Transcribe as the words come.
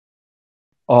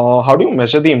how do you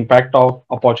measure the impact of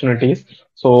opportunities?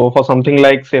 So for something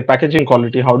like, say, packaging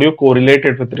quality, how do you correlate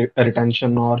it with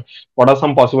retention, or what are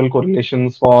some possible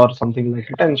correlations for something like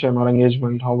retention or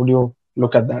engagement? How would you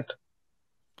look at that?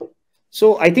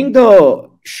 So I think the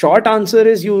short answer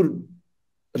is you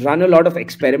run a lot of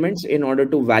experiments in order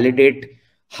to validate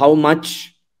how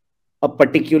much a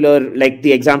particular, like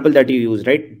the example that you use,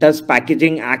 right? Does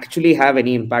packaging actually have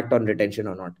any impact on retention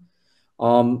or not?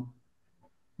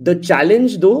 The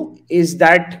challenge though is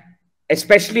that,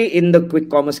 especially in the quick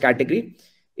commerce category,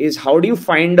 is how do you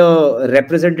find a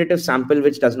representative sample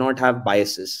which does not have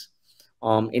biases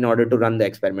in order to run the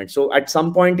experiment. So at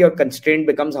some point, your constraint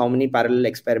becomes how many parallel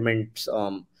experiments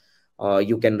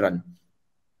you can run.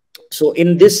 So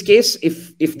in this case,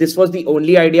 if this was the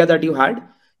only idea that you had,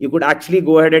 you could actually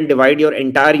go ahead and divide your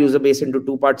entire user base into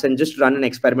two parts and just run an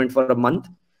experiment for a month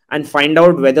and find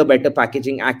out whether better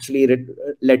packaging actually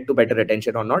led to better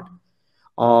retention or not.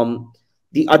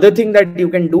 The other thing that you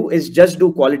can do is just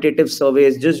do qualitative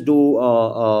surveys, just do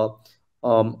a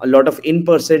lot of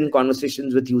in-person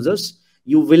conversations with users.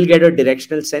 You will get a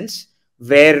directional sense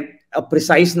where a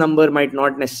precise number might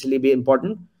not necessarily be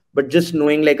important, but just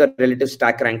knowing like a relative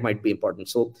stack rank might be important.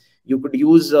 So you could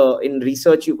use in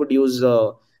research, you could use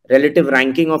relative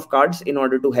ranking of cards in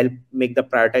order to help make the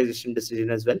prioritization decision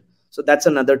as well. So that's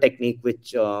another technique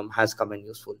which has come in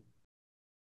useful.